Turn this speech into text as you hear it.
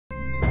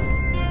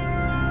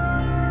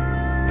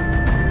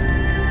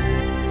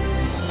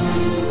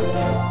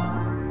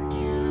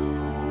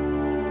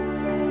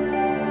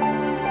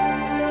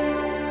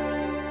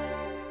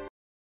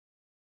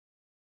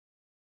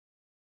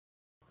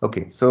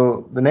Okay,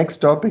 so the next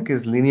topic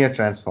is linear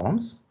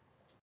transforms.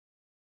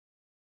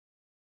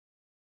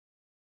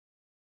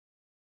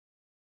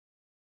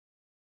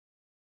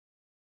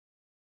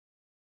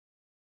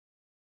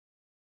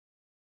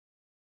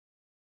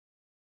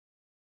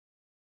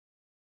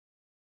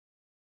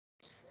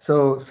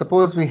 So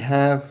suppose we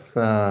have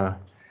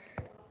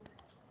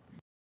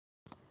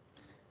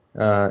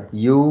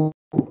U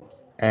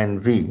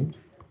and V.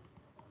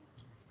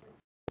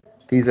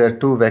 These are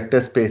two vector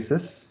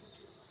spaces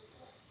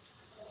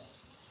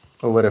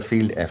over a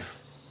field F.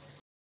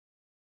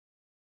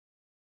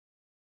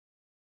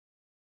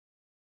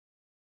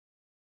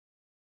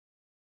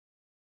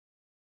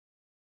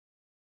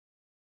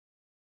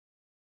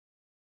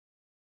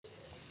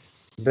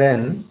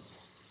 Then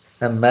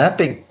a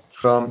mapping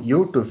from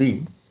U to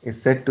V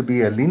is said to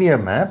be a linear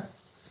map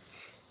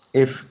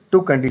if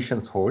two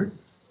conditions hold.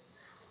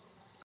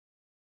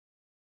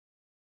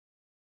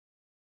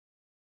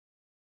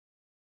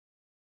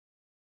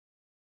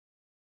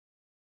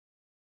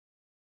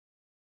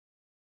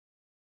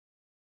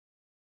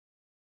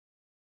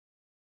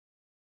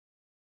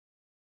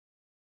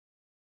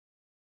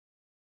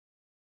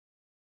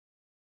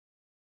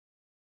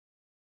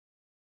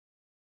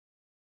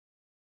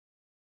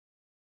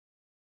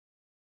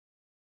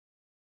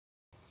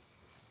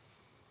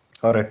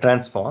 Or a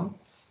transform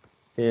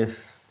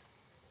if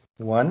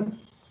 1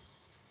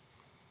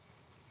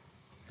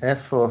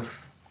 f of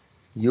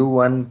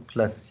u1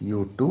 plus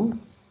u2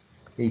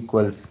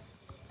 equals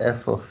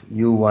f of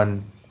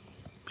u1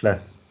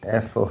 plus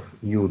f of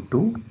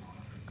u2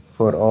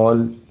 for all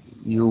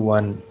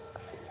u1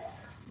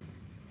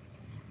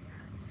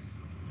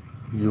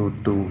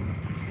 u2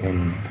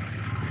 in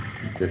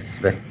this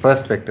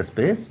first vector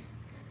space,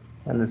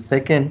 and the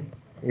second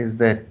is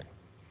that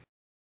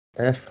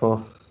f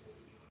of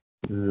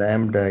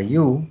lambda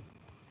u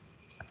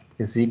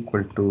is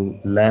equal to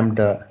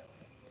lambda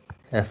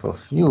f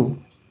of u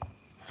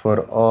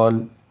for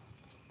all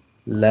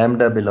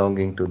lambda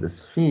belonging to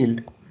this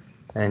field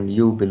and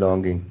u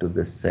belonging to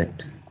this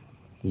set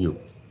u,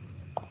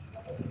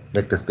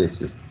 vector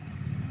space u.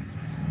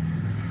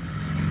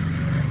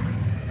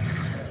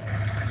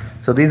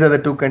 So these are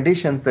the two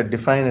conditions that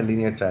define a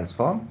linear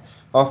transform.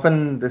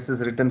 Often this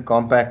is written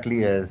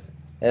compactly as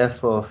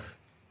f of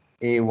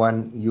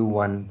a1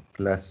 u1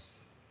 plus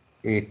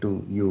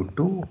a2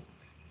 u2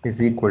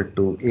 is equal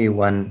to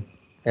a1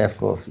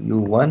 f of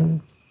u1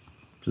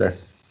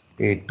 plus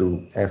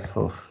a2 f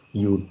of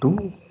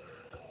u2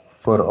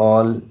 for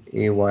all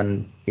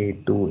a1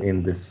 a2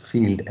 in this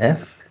field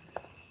f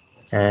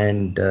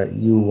and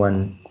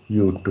u1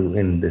 u2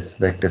 in this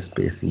vector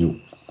space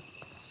u.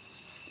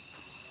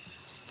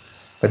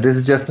 But this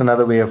is just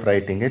another way of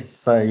writing it.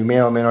 So you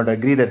may or may not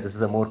agree that this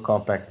is a more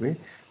compact way.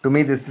 To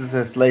me, this is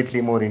a slightly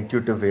more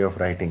intuitive way of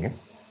writing it.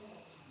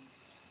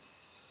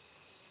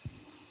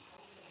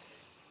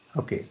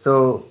 Okay,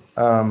 so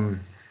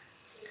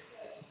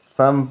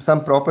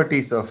some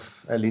properties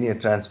of a linear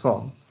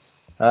transform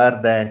are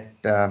that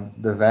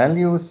the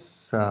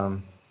values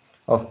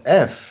of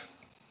f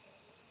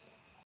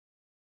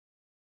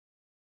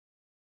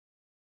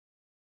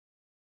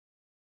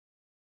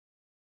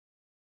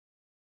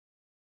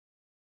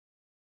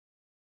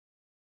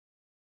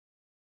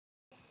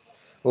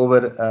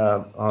over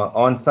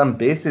on some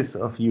basis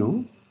of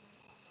u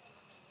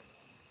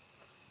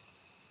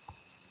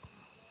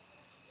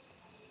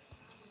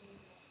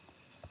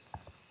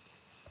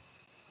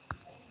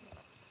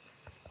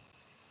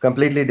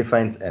completely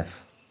defines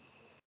f.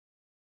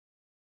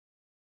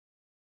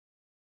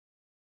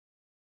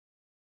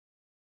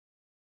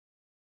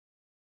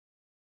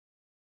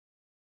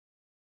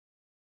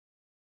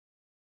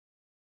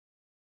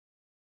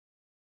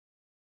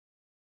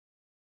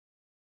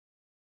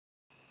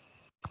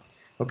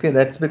 Okay,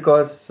 that's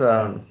because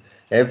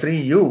every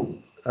u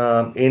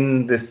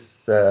in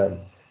this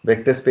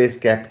vector space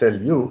capital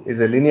U is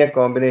a linear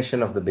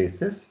combination of the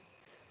basis,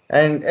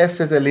 and f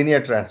is a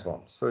linear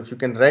transform. So if you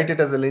can write it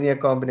as a linear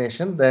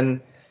combination,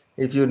 then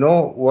if you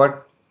know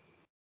what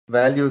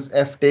values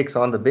f takes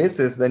on the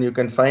basis, then you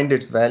can find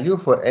its value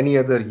for any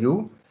other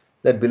u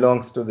that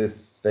belongs to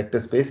this vector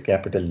space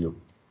capital U.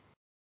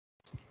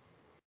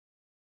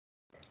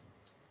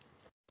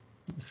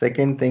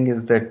 Second thing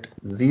is that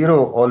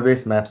 0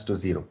 always maps to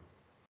 0.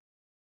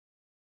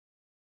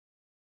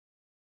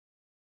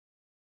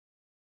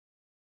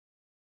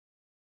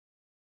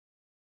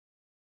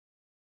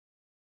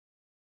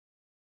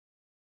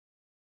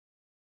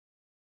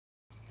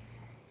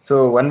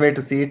 So one way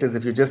to see it is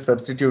if you just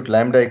substitute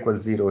lambda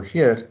equals 0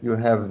 here, you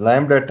have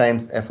lambda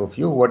times f of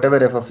u,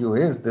 whatever f of u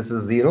is, this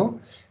is 0,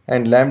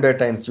 and lambda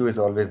times u is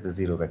always the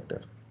 0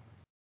 vector.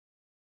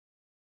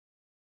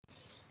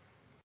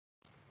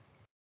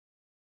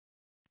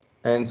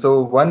 And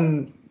so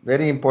one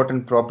very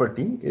important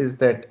property is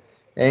that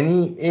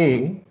any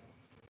a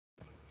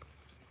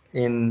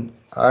in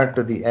R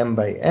to the m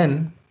by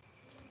n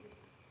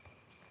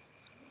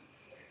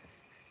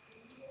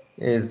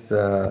is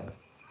a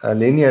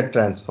linear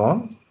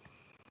transform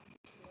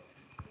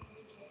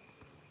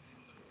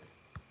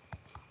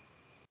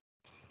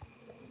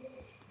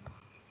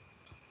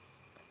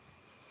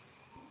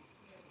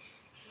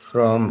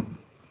from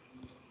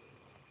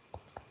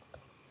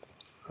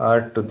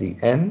R to the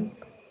N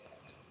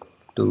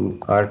to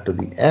R to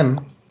the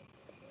M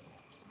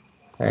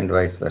and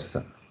vice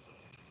versa.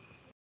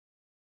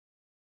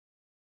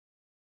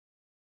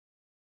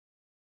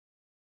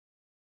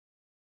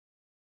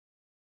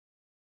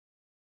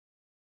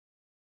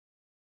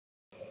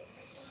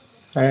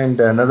 And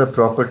another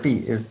property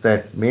is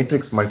that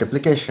matrix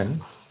multiplication,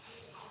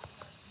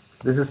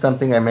 this is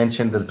something I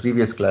mentioned in the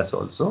previous class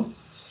also.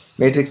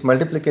 Matrix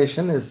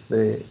multiplication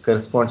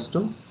corresponds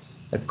to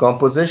a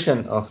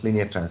composition of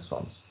linear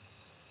transforms.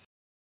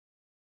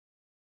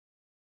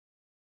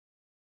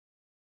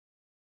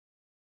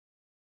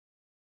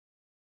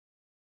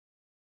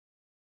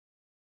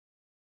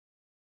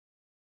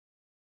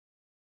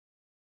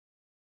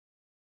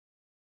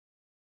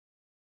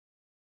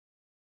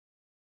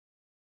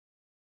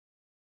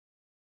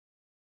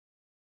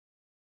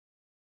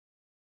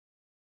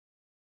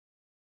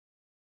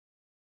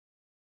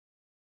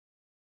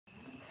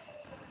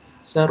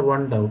 Sir,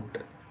 one doubt.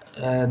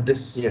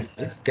 This Yes,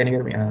 please. Can you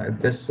hear me?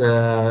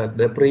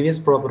 The previous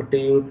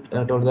property you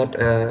told that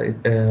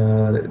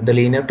the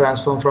linear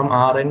transform from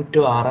Rn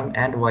to Rm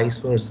and vice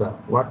versa.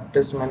 What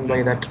is meant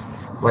by that?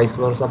 Vice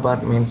versa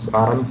part means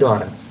Rm to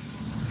Rm.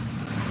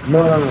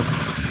 No, no, no.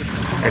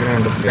 I don't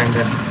understand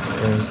that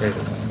side.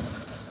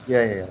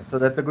 Yeah. So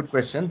that's a good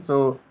question.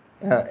 So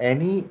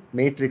any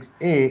matrix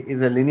A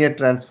is a linear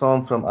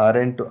transform from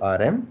Rn to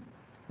Rm,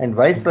 and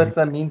vice Okay,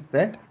 versa means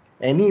that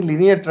any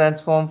linear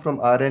transform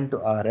from Rn to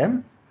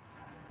Rm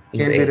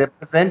is can be A.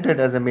 represented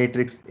as a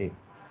matrix A.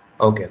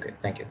 Okay.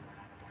 Thank you.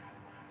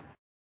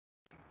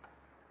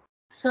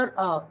 Sir,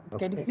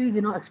 can you Okay.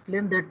 please,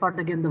 explain that part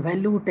again? The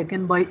value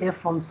taken by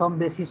f on some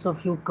basis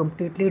of u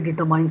completely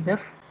determines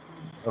f.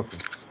 Okay.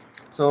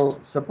 So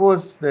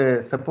suppose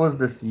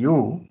this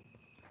U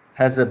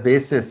has a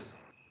basis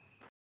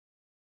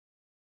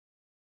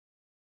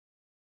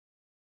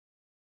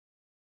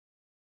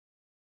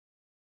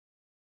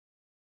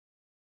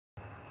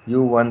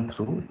U1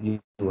 through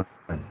U1.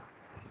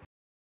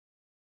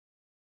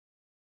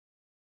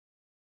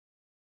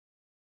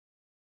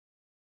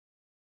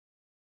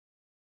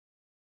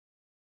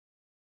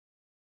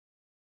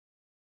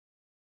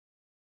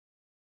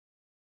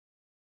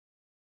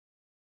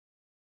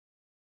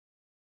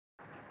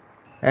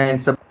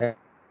 And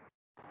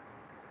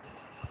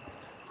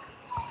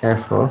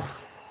f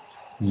of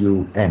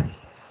un.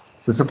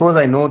 So suppose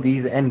I know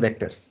these n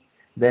vectors,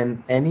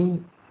 then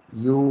any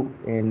u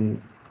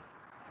in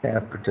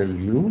capital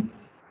U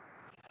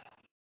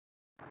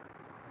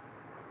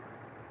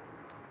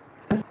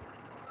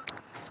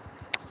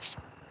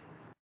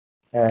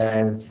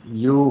as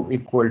u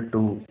equal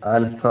to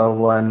alpha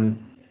 1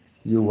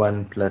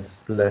 u1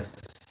 plus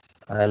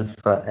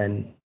alpha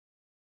n.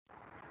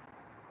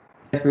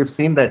 We've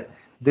seen that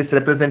this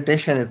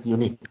representation is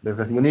unique. There's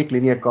a unique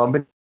linear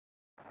combination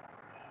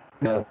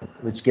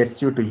which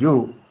gets you to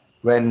u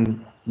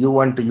when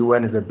u1 to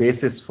un is a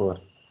basis for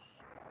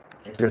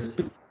vector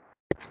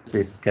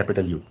space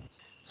capital U.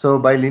 So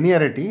by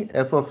linearity,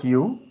 f of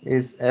u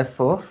is f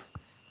of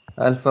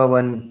alpha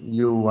 1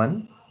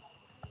 u1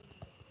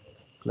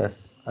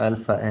 plus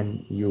alpha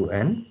n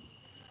un,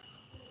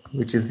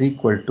 which is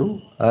equal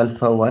to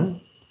alpha 1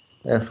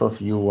 f of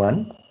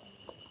u1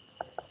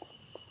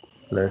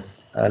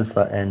 plus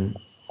alpha n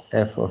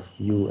f of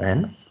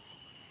un,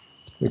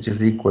 which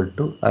is equal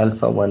to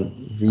alpha 1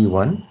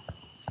 v1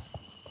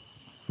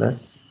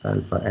 plus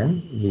alpha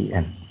n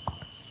vn.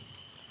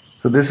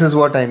 So this is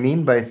what I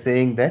mean by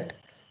saying that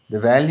the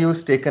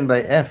values taken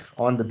by f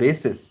on the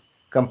basis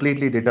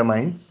completely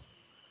determines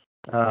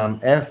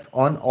f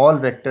on all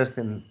vectors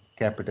in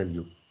capital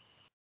U.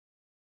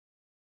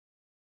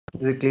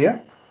 Is it clear?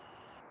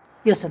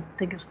 Yes, sir.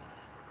 Thank you, sir.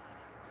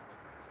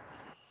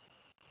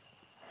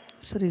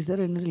 Sir, is there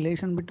any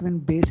relation between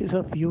basis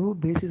of u,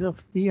 basis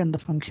of v and the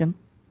function?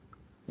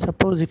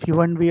 Suppose if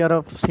u and v are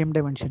of same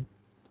dimension.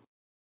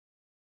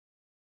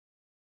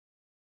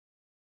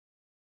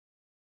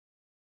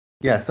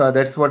 Yeah, so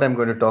that's what I'm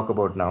going to talk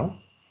about now.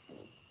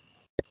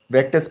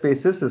 Vector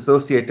spaces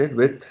associated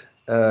with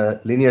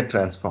linear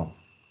transform.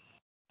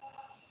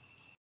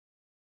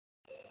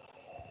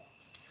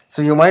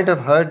 So you might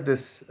have heard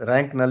this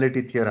rank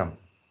nullity theorem.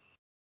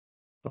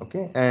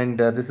 Okay, and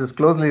this is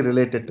closely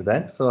related to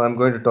that. So I'm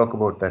going to talk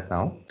about that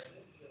now.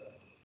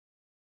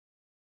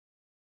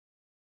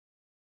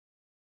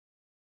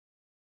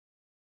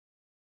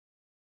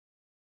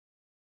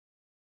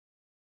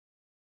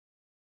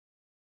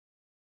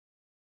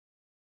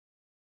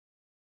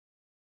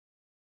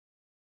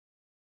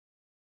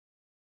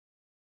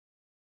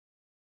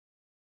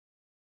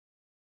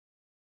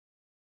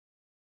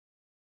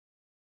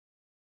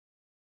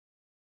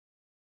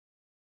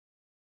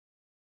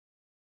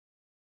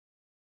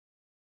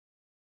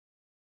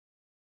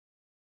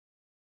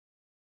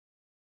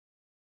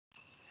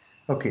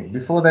 Okay,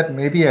 before that,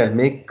 maybe I'll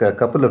make a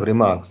couple of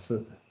remarks.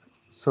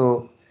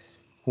 So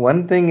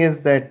one thing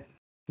is that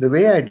the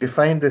way I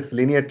define this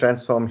linear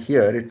transform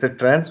here, it's a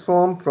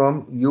transform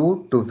from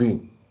U to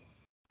V.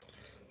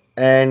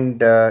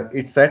 and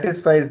it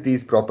satisfies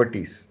these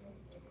properties.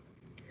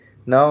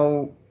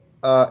 Now,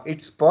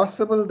 it's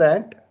possible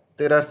that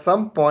there are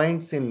some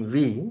points in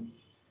V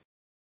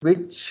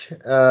which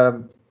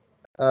are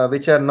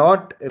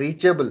not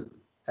reachable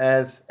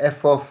as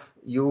f of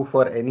u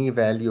for any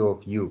value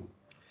of u.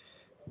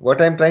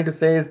 What I'm trying to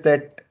say is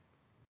that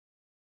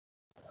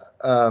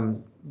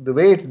the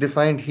way it's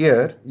defined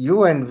here,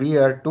 u and v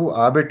are two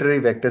arbitrary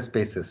vector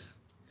spaces,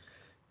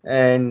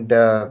 and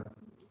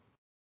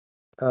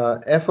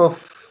f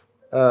of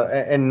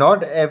and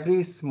not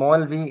every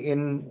small v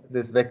in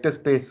this vector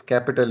space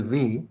capital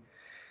V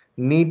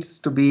needs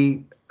to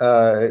be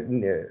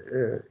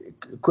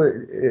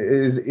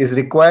is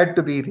required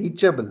to be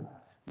reachable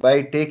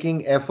by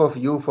taking f of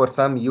u for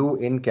some u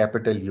in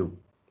capital U.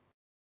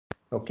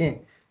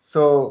 Okay,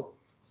 so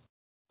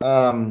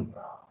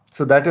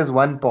so that is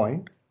one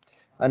point.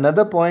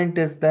 Another point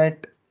is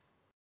that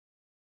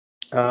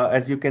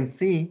as you can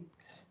see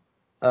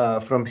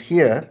from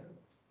here,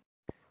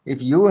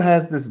 if u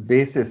has this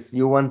basis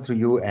u1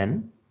 through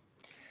un,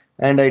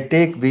 and I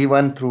take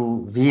v1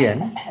 through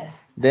vn,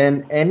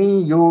 then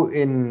any u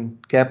in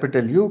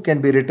capital U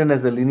can be written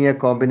as a linear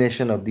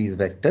combination of these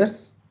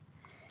vectors.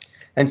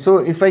 And so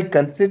if I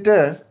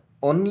consider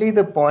only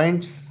the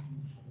points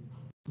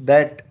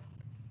that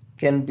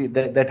can be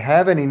that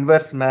have an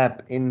inverse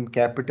map in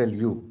capital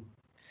U.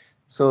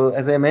 So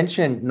as I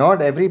mentioned,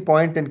 not every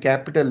point in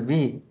capital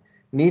V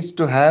needs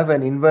to have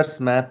an inverse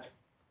map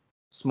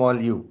small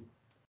u.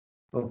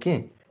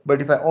 Okay,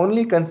 but if I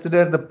only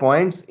consider the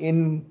points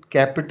in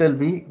capital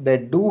V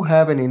that do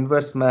have an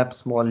inverse map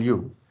small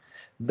u,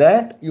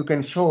 that you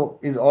can show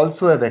is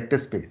also a vector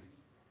space.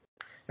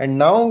 And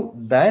now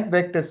that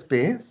vector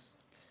space,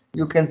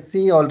 you can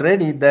see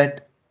already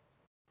that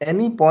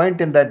any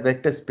point in that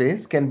vector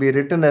space can be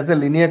written as a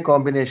linear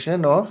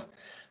combination of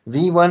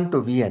v1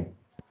 to vn.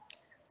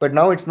 But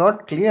now it's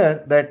not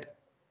clear that,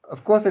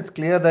 of course, it's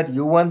clear that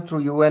u1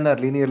 through un are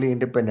linearly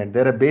independent.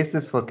 They're a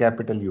basis for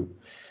capital U.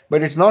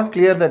 But it's not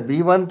clear that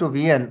v1 to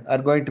vn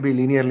are going to be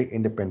linearly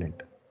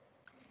independent.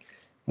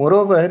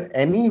 Moreover,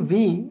 any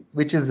v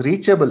which is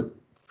reachable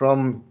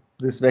from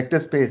this vector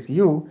space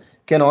U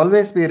can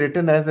always be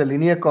written as a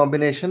linear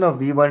combination of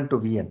v1 to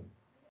vn.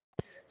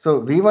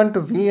 So v1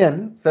 to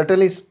vn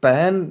certainly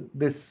span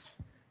this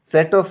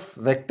set of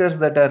vectors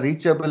that are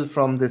reachable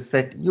from this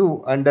set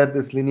U under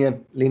this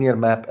linear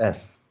map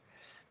F.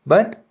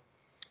 But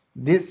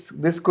this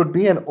could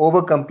be an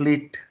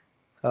overcomplete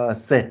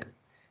set.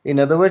 In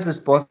other words, it's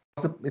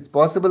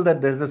possible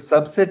that there's a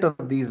subset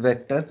of these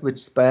vectors which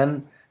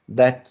span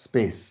that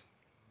space,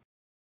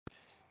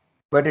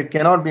 but it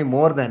cannot be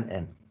more than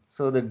n.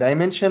 So the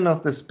dimension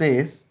of the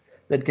space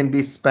that can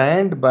be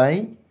spanned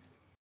by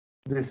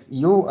this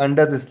U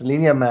under this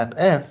linear map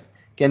F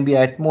can be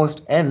at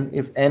most n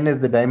if n is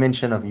the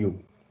dimension of U.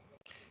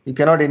 You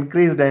cannot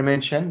increase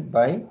dimension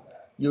by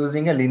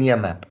using a linear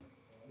map.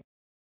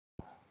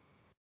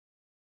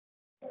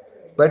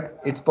 But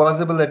it's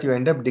possible that you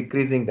end up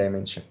decreasing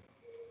dimension.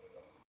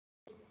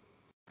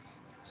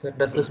 So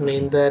does this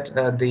mean that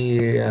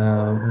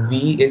the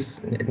V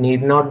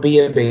need not be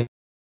a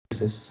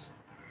basis?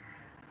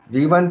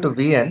 V1 to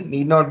Vn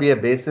need not be a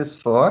basis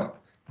for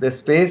the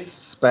space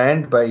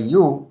spanned by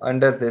U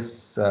under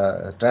this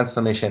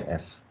transformation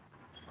F.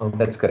 Okay.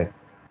 That's correct.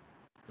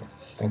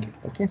 Thank you.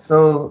 Okay,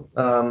 so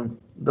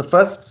the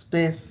first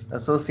space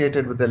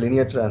associated with the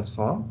linear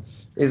transform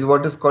is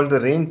what is called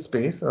the range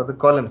space or the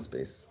column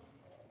space.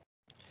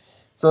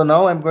 So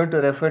now I'm going to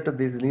refer to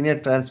these linear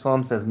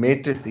transforms as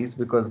matrices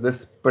because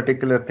this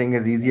particular thing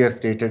is easier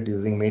stated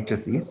using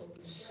matrices.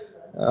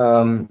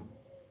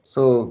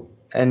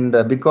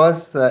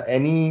 Because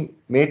any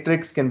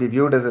matrix can be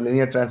viewed as a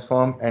linear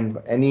transform and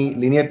any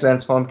linear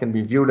transform can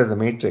be viewed as a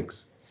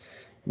matrix,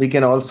 we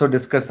can also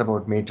discuss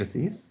about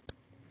matrices.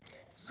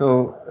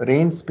 So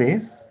range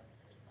space,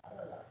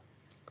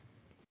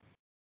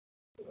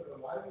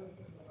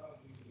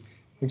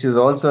 which is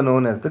also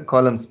known as the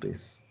column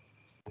space.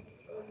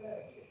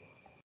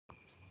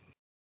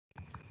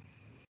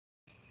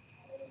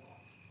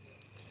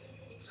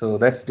 So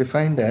that's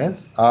defined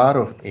as R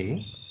of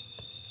A,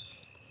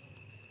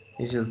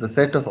 which is the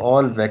set of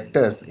all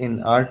vectors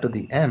in R to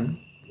the M.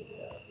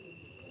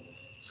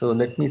 So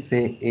let me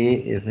say A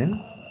is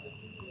in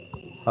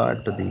R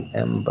to the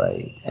M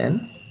by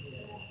N.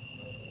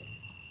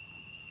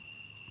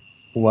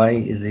 Y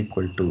is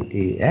equal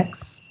to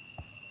AX.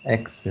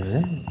 X is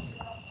in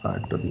R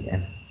to the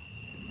N.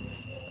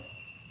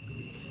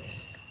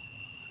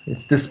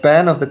 It's the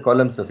span of the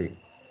columns of A.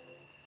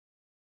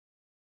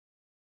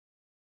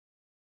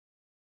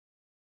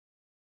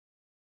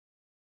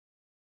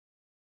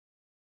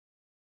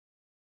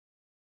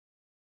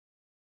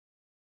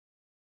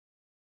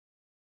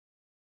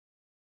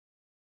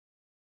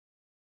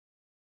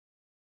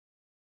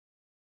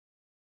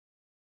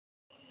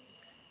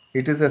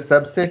 It is a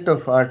subset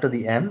of R to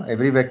the M.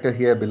 Every vector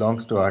here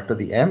belongs to R to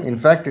the M. In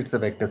fact, it's a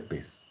vector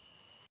space.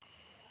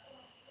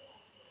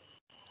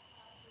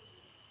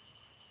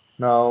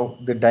 Now,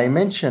 the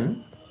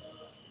dimension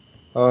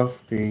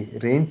of the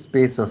range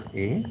space of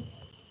A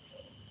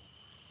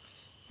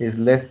is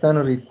less than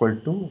or equal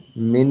to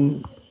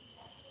min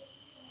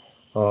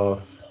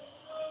of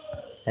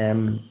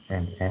M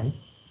and N.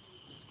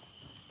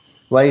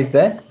 Why is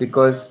that?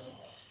 Because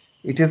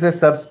it is a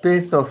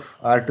subspace of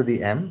R to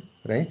the M,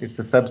 right? It's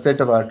a subset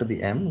of R to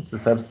the M. It's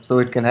a so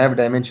it can have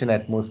dimension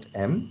at most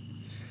M.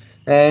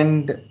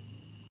 And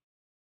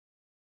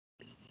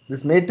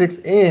this matrix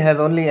A has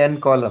only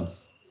n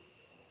columns.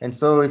 And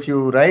so if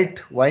you write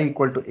y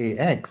equal to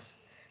ax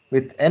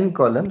with n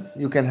columns,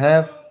 you can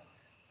have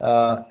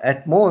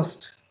at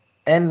most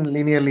n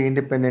linearly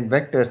independent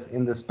vectors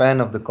in the span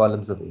of the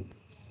columns of A.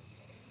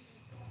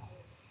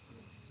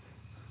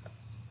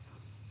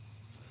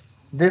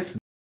 This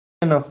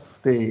of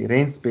the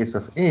range space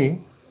of A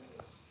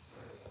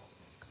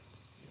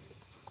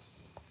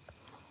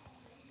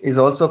is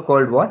also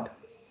called what?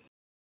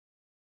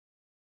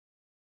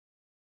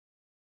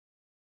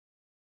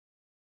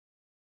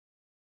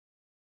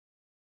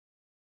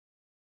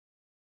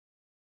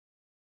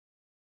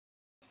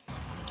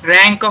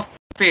 Rank of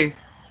A.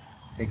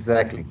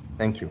 Exactly.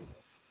 Thank you.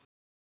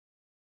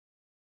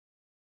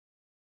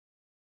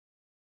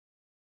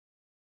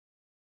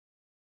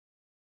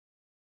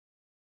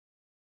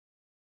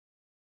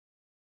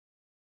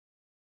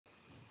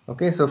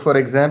 Okay, so for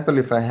example,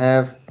 if I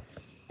have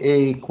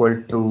A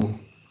equal to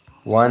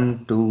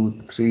 1,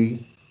 2,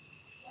 3,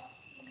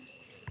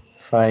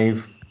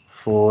 5,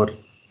 4,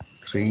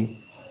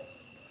 3,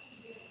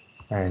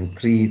 and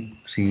 3,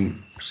 3,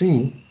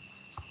 3,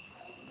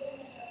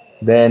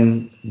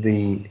 then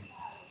the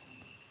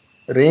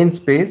range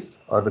space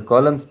or the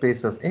column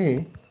space of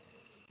A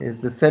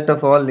is the set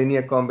of all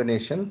linear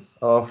combinations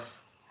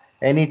of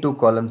any two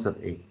columns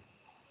of A.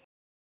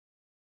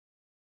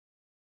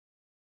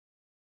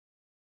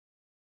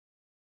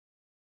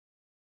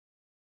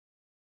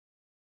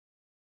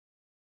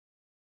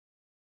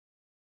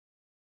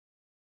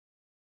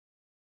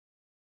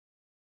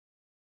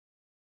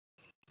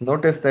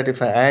 Notice that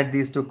if I add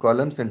these two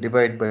columns and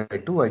divide by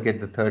 2, I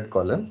get the third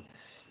column.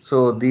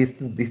 So these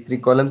three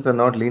columns are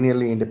not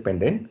linearly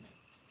independent.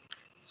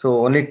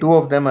 So only any two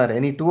of them are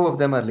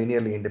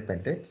linearly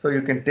independent. So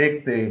you can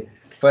take the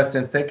first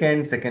and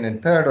second, second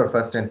and third, or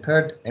first and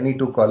third, any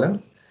two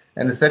columns,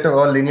 and the set of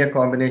all linear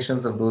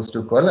combinations of those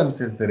two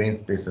columns is the range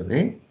space of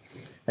A,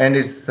 and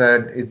its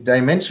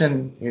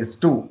dimension is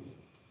 2.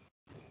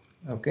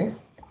 Okay,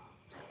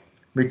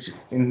 which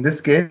in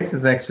this case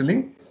is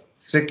actually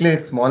strictly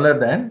smaller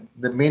than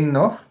the min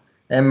of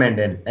M and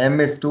N. M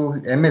is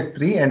 2, M is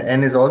 3, and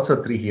N is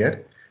also 3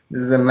 here.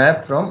 This is a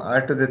map from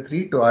R to the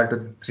 3 to R to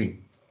the 3.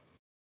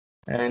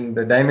 And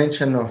the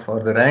dimension of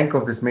or the rank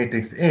of this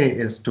matrix A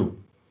is 2.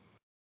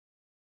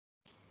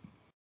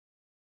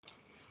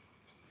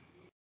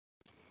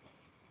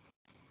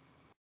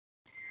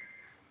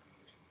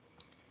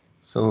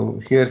 So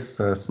here's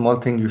a small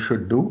thing you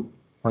should do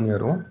on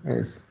your own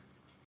is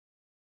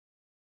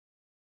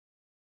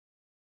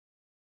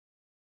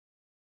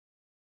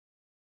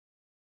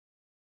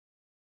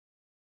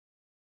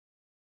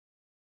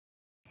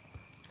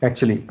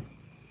actually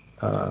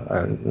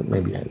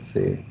maybe I'll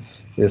say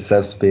the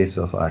subspace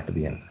of R to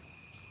the N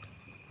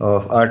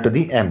of R to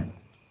the M.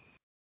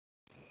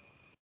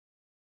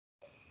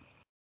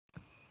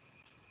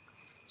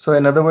 So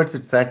in other words,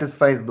 it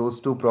satisfies those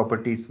two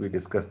properties we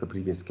discussed the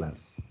previous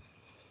class.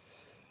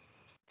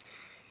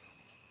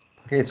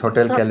 Okay, it's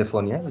Hotel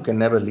California. You can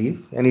never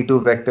leave. Any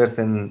two vectors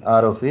in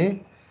R of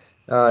A,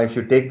 if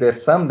you take their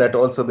sum, that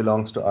also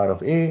belongs to R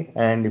of A.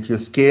 And if you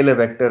scale a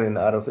vector in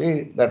R of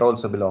A, that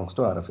also belongs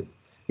to R of A.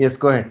 Yes,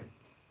 go ahead.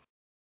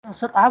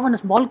 Sir, I have one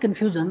small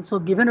confusion. So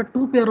given a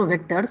two pair of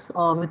vectors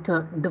with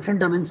a different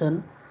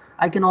dimension,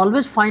 I can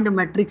always find a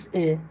matrix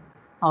A,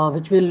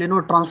 which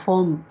will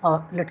transform,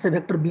 let's say,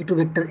 vector B to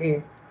vector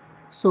A.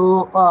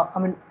 So I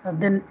mean,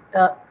 then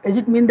does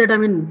it mean that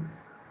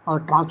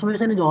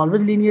transformation is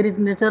always linear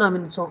in nature? I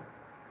mean, so.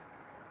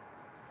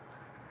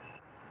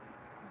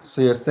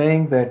 So you're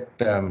saying that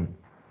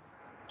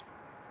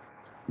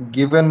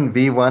given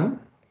V1,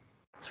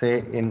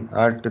 say in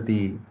R to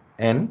the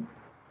N,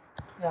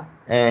 Yeah.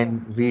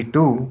 and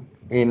V2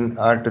 in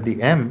R to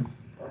the M,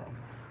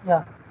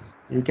 Yeah.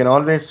 you can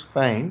always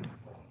find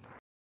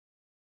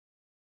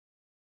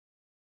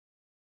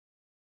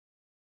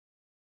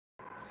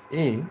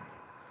A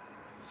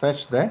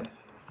such that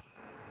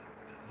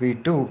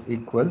V2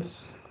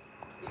 equals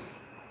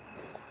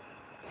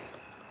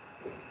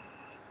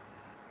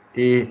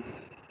A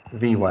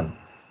V1.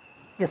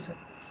 Yes, sir.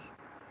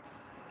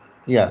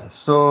 Yeah,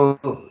 so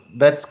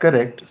that's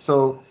correct.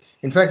 So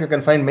in fact, you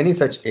can find many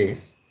such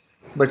A's.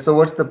 But so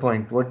what's the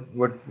point? What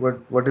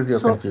is your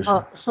So,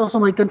 confusion? so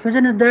my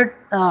confusion is that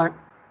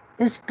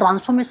is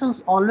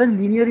transformations always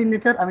linear in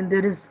nature? I mean,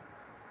 there is,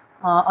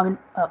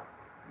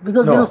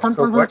 because No. some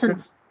So what transformation.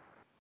 this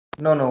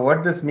no,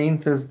 what this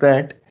means is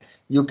that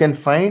you can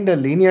find a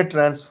linear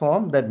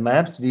transform that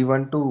maps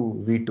V1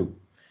 to V2.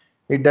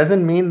 It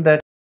doesn't mean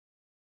that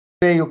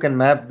you can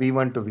map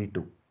V1 to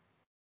V2.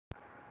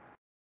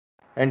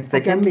 And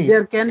Okay, I mean secondly,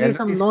 there can be generally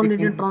some non-linear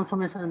speaking,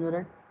 transformation,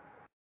 right?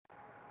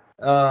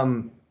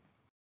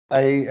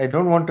 I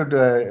don't want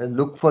to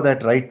look for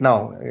that right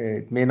now.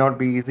 It may not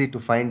be easy to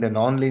find a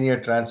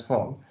nonlinear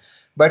transform,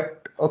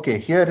 but okay,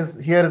 here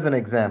is an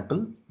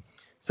example.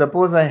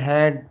 Suppose I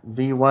had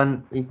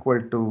V1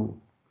 equal to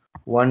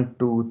 1,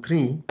 2,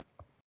 3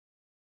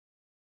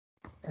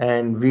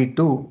 and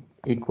V2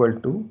 equal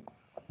to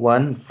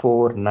 1,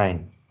 4,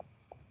 9.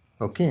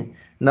 Okay,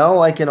 now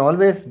I can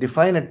always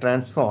define a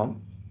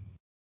transform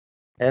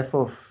f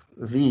of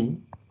V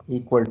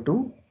equal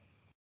to,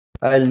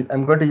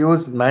 I'm going to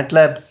use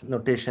MATLAB's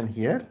notation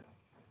here,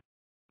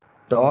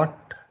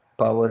 dot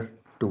power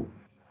 2.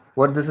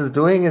 What this is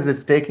doing is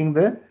it's taking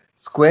the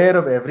square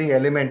of every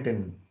element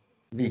in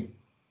V.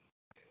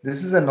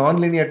 This is a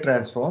nonlinear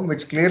transform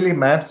which clearly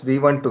maps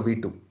V1 to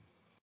V2.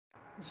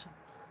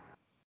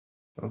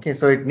 Okay,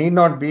 so it need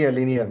not be a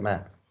linear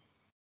map.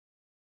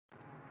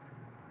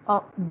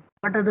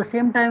 But at the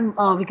same time,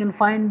 we can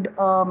find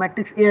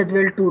matrix A as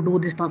well to do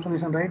this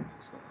transformation, right?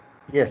 So,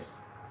 Yes.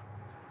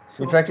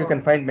 In fact, you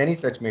can find many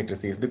such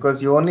matrices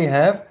because you only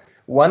have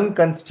one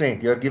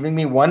constraint. You're giving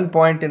me one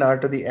point in R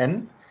to the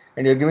n,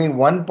 and you're giving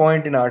one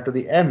point in R to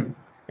the m,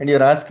 and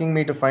you're asking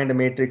me to find a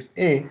matrix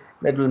A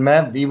that will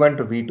map V1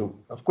 to V2.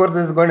 Of course,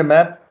 this is going to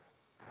map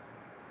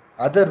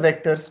other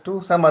vectors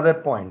to some other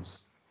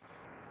points.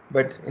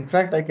 But in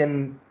fact, I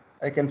can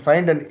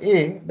find an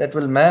A that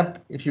will map,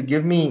 if you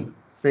give me,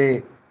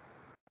 say,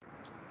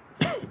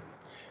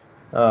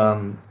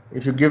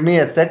 if you give me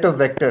a set of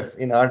vectors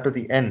in R to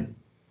the n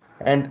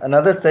and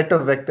another set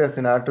of vectors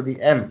in R to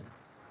the m,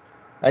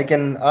 I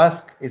can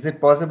ask, is it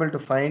possible to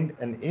find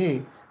an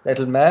A that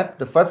will map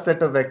the first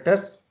set of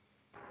vectors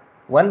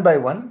one by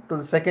one to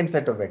the second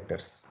set of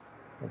vectors?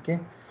 Okay,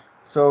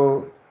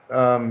 so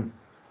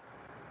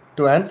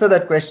to answer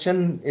that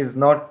question is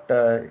not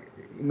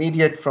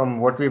immediate from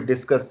what we've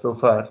discussed so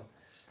far.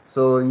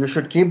 So you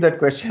should keep that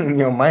question in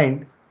your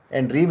mind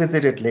and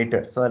revisit it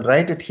later. So I'll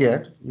write it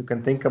here. You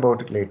can think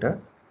about it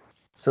later.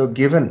 So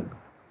given,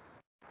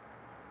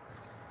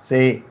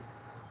 say,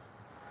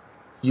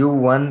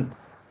 U1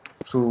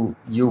 through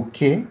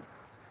UK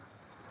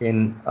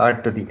in R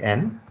to the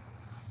n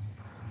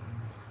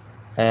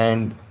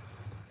and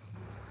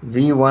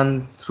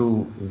V1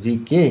 through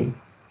Vk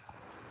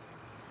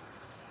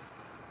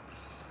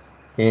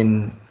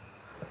in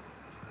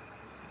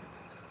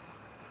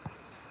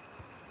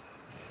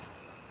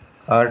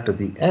R to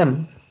the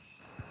m,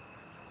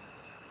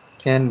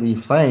 can we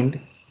find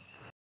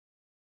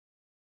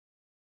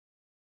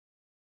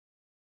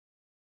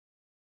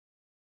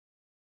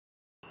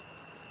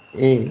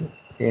A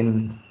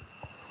in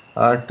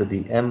R to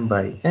the m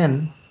by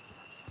n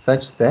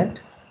such that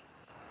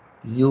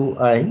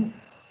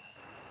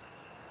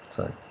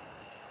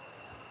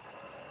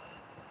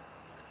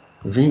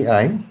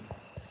Vi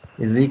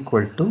is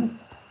equal to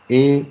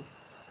A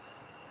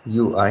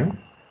Ui,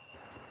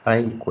 I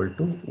equal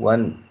to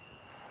 1.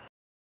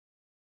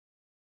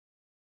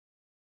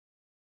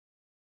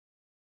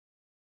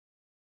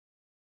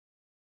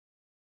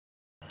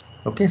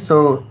 Okay,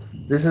 so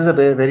this is a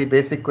very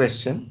basic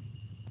question,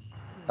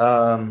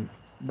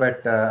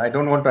 but I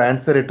don't want to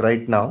answer it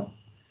right now.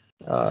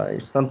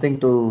 It's something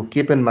to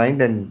keep in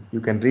mind and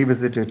you can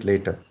revisit it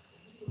later.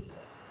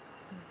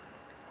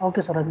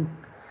 okay, sir.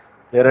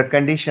 There are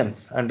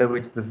conditions under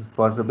which this is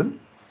possible,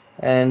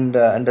 and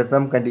under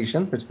some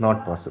conditions it's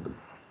not possible.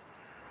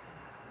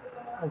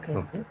 Okay.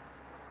 Okay.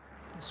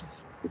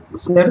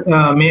 Sir,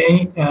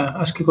 may I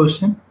ask a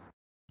question?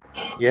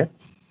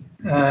 Yes.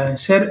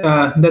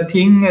 Sir, the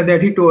thing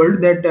that he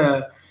told that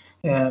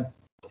the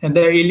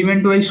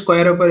element-wise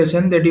square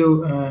operation that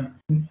you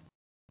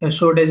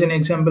showed as an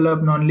example of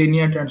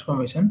nonlinear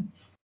transformation.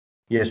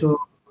 Yes. So,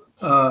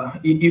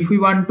 if we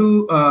want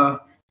to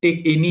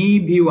take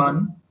any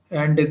V1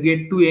 and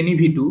get to any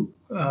V2,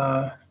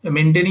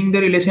 maintaining the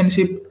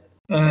relationship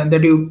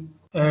that you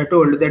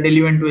told, that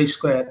element-wise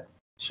square.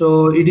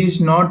 So it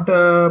is not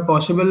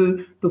possible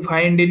to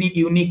find any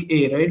unique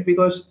A, right?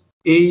 Because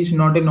A is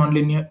not a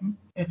nonlinear,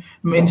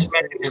 means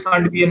matrix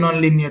can't be a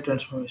nonlinear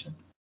transformation.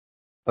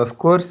 Of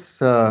course,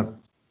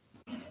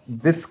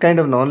 this kind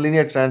of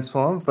nonlinear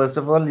transform, first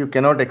of all, you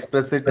cannot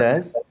express it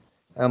as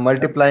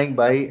multiplying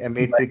by a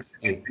matrix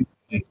A.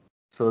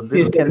 So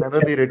this can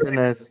never be written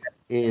as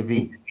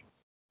AV.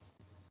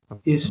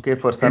 Yes. Okay,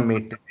 for some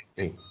matrix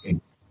A.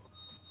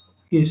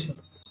 Yes, sir.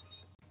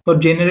 For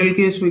general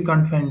case, we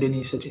can't find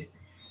any such a.